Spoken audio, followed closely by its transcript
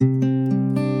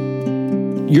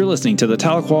You're listening to the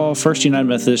Tahlequah First United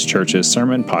Methodist Church's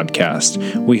Sermon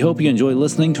Podcast. We hope you enjoy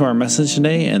listening to our message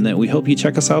today, and that we hope you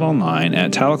check us out online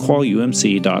at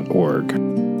tahlequahumc.org.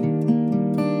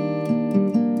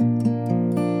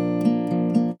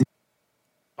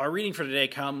 Our reading for today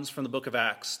comes from the book of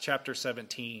Acts, chapter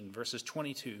 17, verses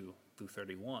 22 through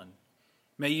 31.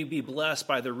 May you be blessed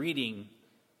by the reading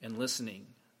and listening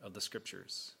of the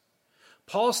scriptures.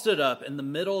 Paul stood up in the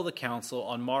middle of the council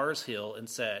on Mars Hill and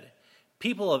said,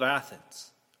 "People of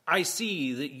Athens, I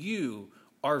see that you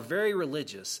are very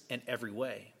religious in every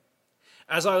way.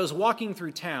 As I was walking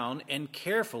through town and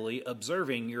carefully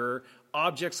observing your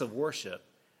objects of worship,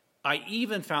 I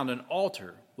even found an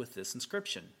altar with this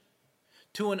inscription: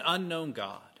 to an unknown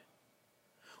God.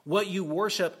 What you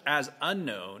worship as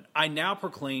unknown, I now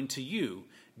proclaim to you.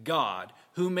 God,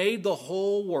 who made the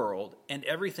whole world and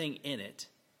everything in it,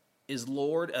 is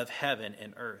Lord of heaven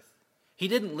and earth. He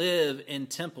didn't live in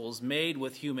temples made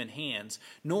with human hands,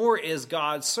 nor is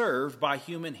God served by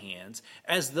human hands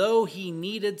as though he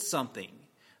needed something,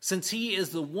 since he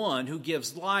is the one who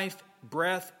gives life,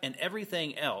 breath, and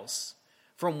everything else.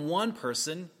 From one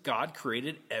person, God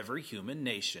created every human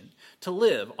nation to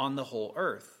live on the whole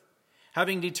earth.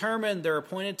 Having determined their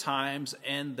appointed times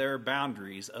and their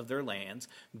boundaries of their lands,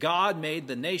 God made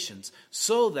the nations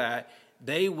so that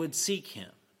they would seek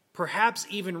him, perhaps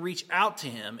even reach out to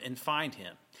him and find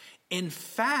him. In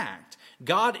fact,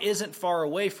 God isn't far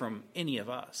away from any of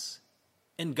us.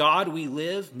 In God we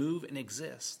live, move, and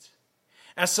exist.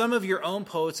 As some of your own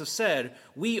poets have said,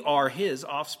 we are his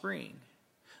offspring.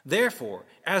 Therefore,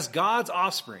 as God's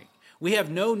offspring, we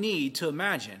have no need to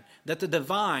imagine that the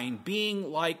divine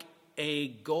being like a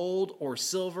gold or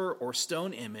silver or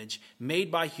stone image made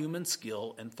by human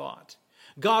skill and thought.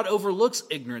 God overlooks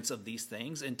ignorance of these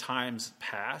things in times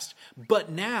past, but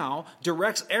now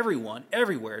directs everyone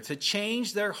everywhere to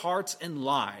change their hearts and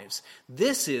lives.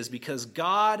 This is because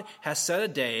God has set a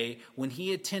day when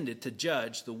he intended to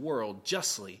judge the world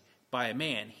justly by a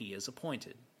man he has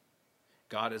appointed.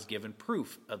 God has given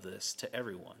proof of this to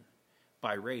everyone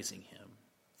by raising him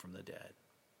from the dead."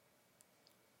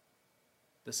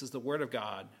 This is the word of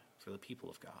God for the people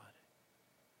of God.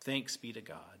 Thanks be to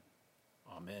God.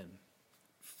 Amen.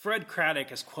 Fred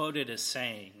Craddock is quoted as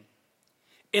saying,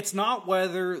 "It's not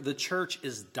whether the church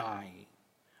is dying,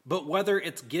 but whether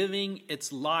it's giving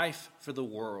its life for the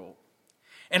world."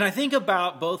 And I think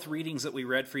about both readings that we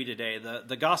read for you today,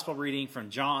 the gospel reading from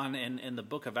John and the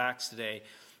book of Acts today.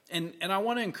 And I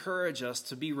want to encourage us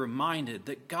to be reminded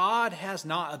that God has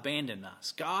not abandoned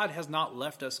us. God has not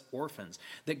left us orphans.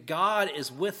 That God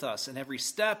is with us in every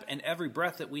step and every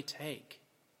breath that we take.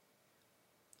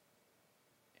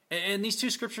 And these two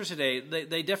scriptures today,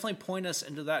 they definitely point us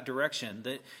into that direction,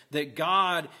 that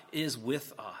God is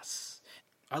with us.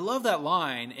 I love that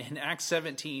line in Acts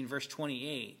 17, verse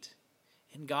 28.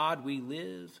 In God we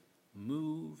live,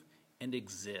 move, and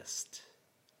exist.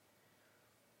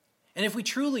 And if we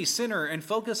truly center and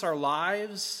focus our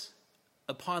lives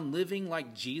upon living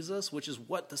like Jesus, which is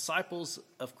what disciples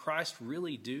of Christ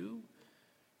really do,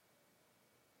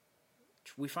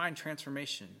 we find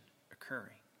transformation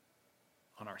occurring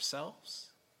on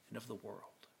ourselves and of the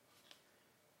world.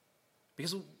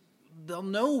 Because they'll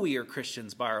know we are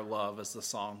Christians by our love, as the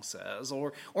song says.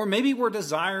 Or maybe we're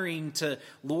desiring to,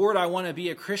 Lord, I want to be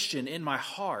a Christian in my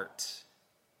heart.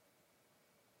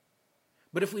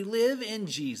 But if we live in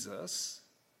Jesus,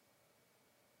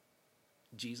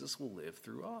 Jesus will live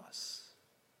through us.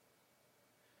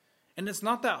 And it's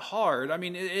not that hard. I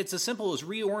mean, it's as simple as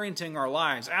reorienting our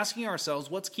lives, asking ourselves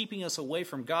what's keeping us away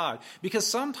from God. Because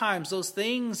sometimes those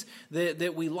things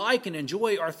that we like and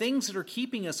enjoy are things that are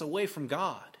keeping us away from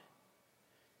God.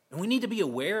 And we need to be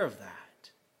aware of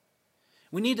that.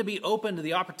 We need to be open to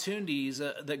the opportunities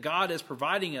that God is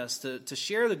providing us to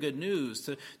share the good news,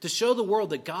 to show the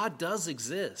world that God does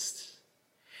exist.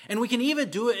 And we can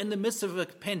even do it in the midst of a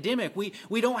pandemic.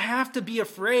 We don't have to be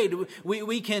afraid.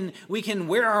 We can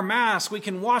wear our mask. We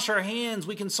can wash our hands.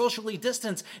 We can socially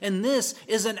distance. And this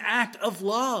is an act of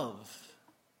love.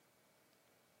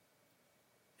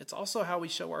 It's also how we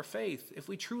show our faith. If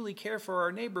we truly care for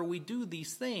our neighbor, we do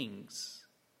these things.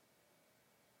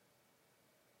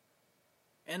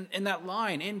 And that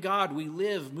line, in God we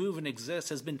live, move, and exist,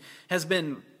 has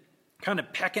been kind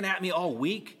of pecking at me all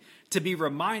week, to be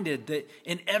reminded that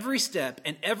in every step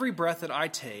and every breath that I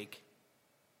take,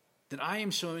 that I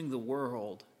am showing the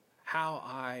world how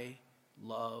I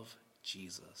love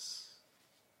Jesus.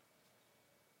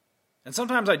 And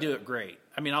sometimes I do it great.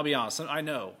 I mean, I'll be honest, I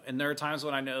know. And there are times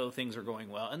when I know things are going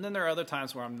well. And then there are other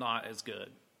times where I'm not as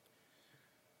good.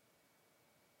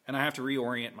 And I have to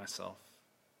reorient myself.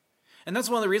 And that's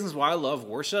one of the reasons why I love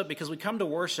worship, because we come to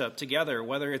worship together,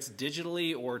 whether it's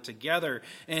digitally or together,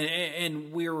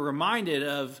 and we're reminded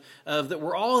of that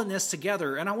we're all in this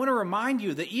together. And I want to remind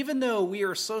you that even though we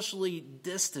are socially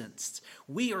distanced,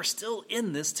 we are still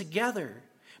in this together,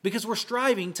 because we're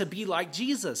striving to be like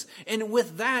Jesus. And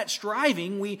with that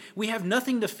striving, we have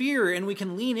nothing to fear, and we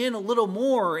can lean in a little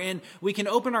more, and we can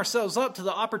open ourselves up to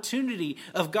the opportunity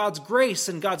of God's grace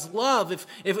and God's love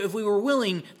if we were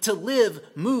willing to live,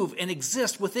 move, and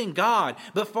exist within God.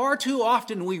 But far too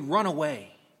often we run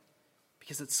away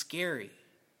because it's scary,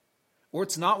 or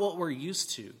it's not what we're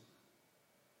used to.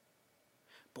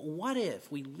 But what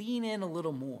if we lean in a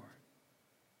little more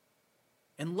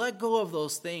and let go of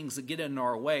those things that get in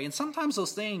our way? And sometimes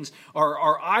those things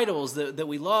are idols that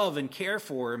we love and care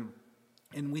for,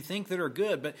 and we think that are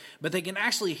good, but they can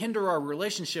actually hinder our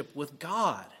relationship with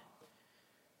God.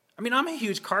 I mean, I'm a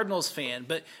huge Cardinals fan,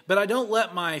 but I don't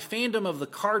let my fandom of the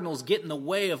Cardinals get in the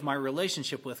way of my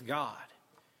relationship with God.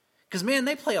 Because, man,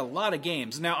 they play a lot of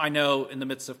games. Now, I know in the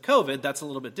midst of COVID, that's a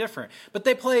little bit different. But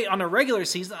they play on a regular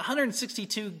season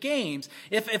 162 games.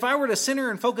 If I were to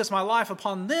center and focus my life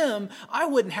upon them, I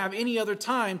wouldn't have any other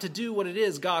time to do what it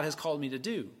is God has called me to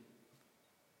do.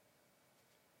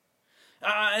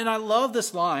 And I love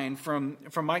this line from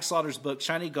Mike Slaughter's book,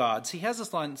 Shiny Gods. He has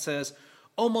this line that says,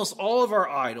 almost all of our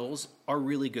idols are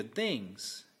really good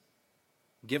things,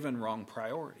 given wrong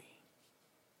priority.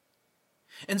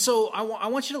 And so I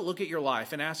want you to look at your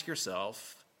life and ask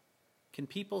yourself, can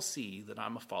people see that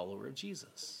I'm a follower of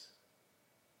Jesus?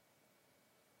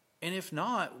 And if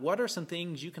not, what are some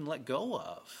things you can let go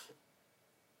of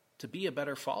to be a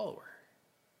better follower?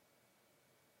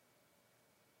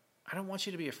 I don't want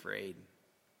you to be afraid.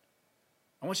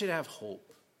 I want you to have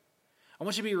hope. I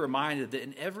want you to be reminded that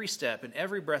in every step, in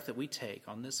every breath that we take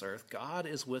on this earth, God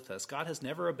is with us. God has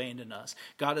never abandoned us.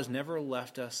 God has never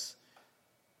left us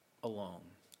alone.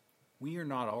 We are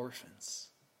not orphans,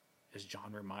 as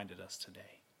John reminded us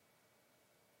today.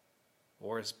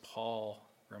 Or as Paul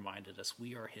reminded us,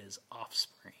 we are his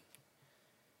offspring.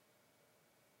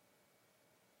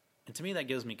 And to me, that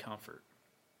gives me comfort.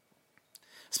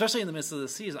 Especially in the midst of the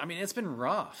season. I mean, it's been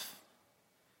rough.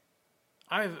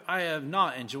 I have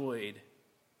not enjoyed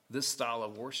this style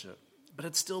of worship, but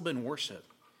it's still been worship.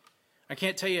 I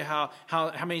can't tell you how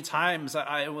many times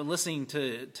I was listening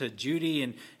to Judy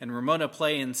and Ramona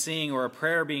play and sing, or a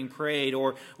prayer being prayed,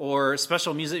 or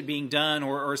special music being done,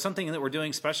 or something that we're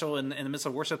doing special in the midst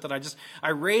of worship, that I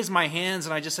raise my hands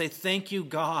and I just say, thank you,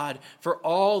 God, for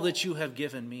all that you have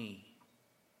given me.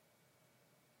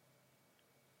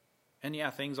 And yeah,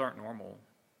 things aren't normal,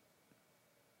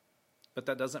 but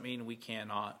that doesn't mean we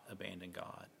cannot abandon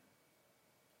God.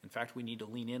 In fact, we need to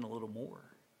lean in a little more.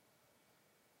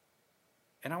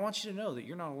 And I want you to know that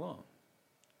you're not alone,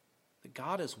 that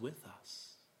God is with us.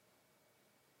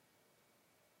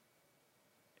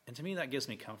 And to me, that gives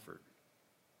me comfort.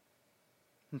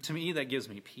 And to me, that gives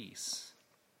me peace.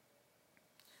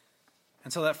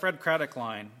 And so that Fred Craddock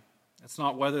line, it's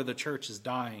not whether the church is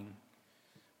dying,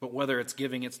 but whether it's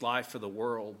giving its life for the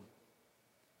world.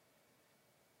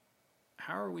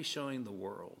 How are we showing the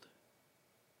world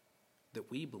that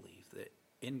we believe that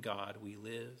in God we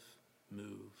live,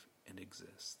 move, and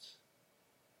exist,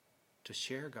 to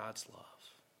share God's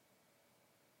love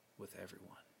with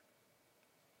everyone?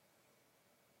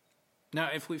 Now,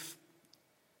 if we've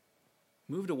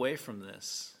moved away from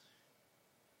this,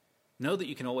 know that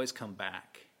you can always come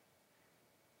back.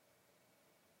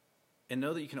 And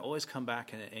know that you can always come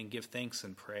back and give thanks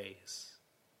and praise.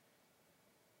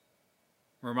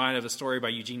 I'm reminded of a story by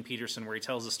Eugene Peterson where he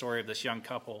tells the story of this young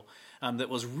couple that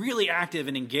was really active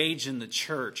and engaged in the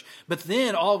church. But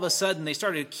then all of a sudden they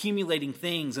started accumulating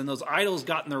things, and those idols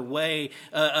got in their way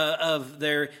of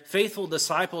their faithful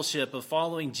discipleship of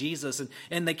following Jesus.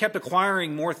 And they kept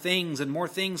acquiring more things, and more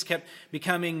things kept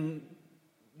becoming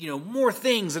more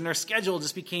things, and their schedule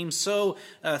just became so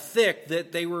thick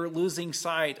that they were losing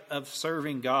sight of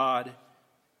serving God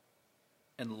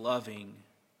and loving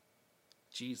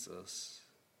Jesus.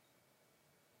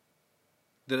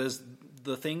 That as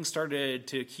the things started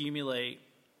to accumulate,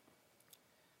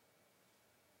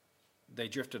 they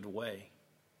drifted away.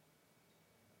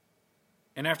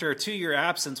 And after a 2-year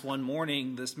absence, one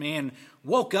morning, this man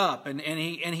woke up and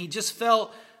he just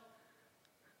felt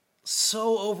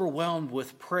so overwhelmed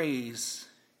with praise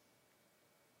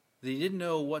that he didn't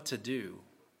know what to do,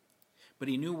 but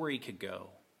he knew where he could go.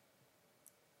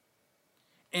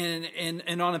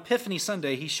 And on Epiphany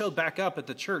Sunday, he showed back up at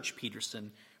the church,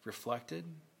 Peterson reflected.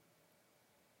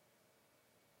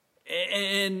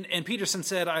 And Peterson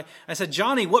said, I said,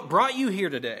 Johnny, what brought you here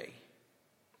today?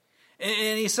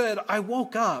 And he said, I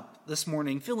woke up this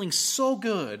morning feeling so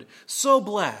good, so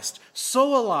blessed,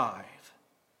 so alive,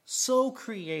 so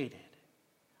created.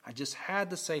 I just had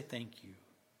to say thank you.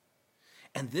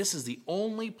 And this is the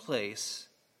only place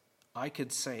I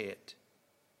could say it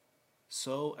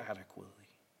so adequately.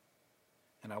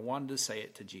 And I wanted to say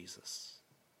it to Jesus.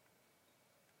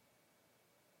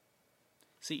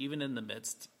 See, even in the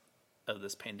midst of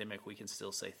this pandemic, we can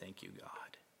still say thank you,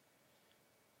 God.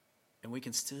 And we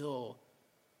can still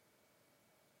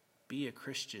be a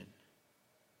Christian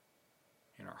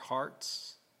in our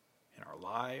hearts, in our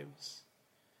lives,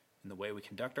 in the way we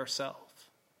conduct ourselves,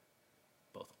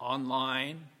 both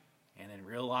online and in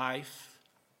real life.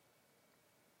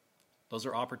 Those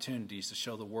are opportunities to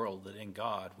show the world that in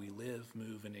God we live,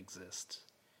 move, and exist.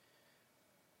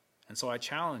 And so I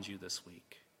challenge you this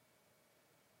week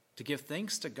to give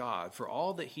thanks to God for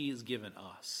all that He has given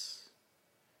us.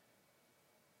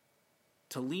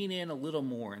 To lean in a little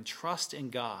more and trust in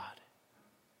God.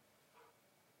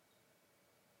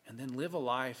 And then live a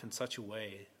life in such a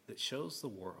way that shows the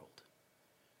world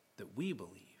that we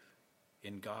believe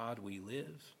in God we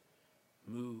live,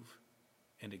 move,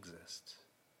 and exist.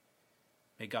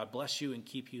 May God bless you and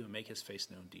keep you and make His face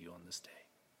known to you on this day.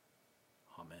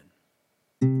 Amen.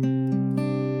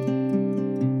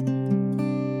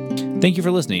 Thank you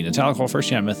for listening to Tahlequah First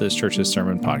United Methodist Church's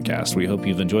Sermon Podcast. We hope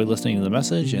you've enjoyed listening to the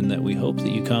message and that we hope that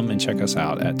you come and check us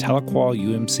out at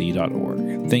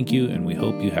tahlequahumc.org. Thank you, and we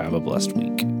hope you have a blessed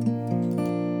week.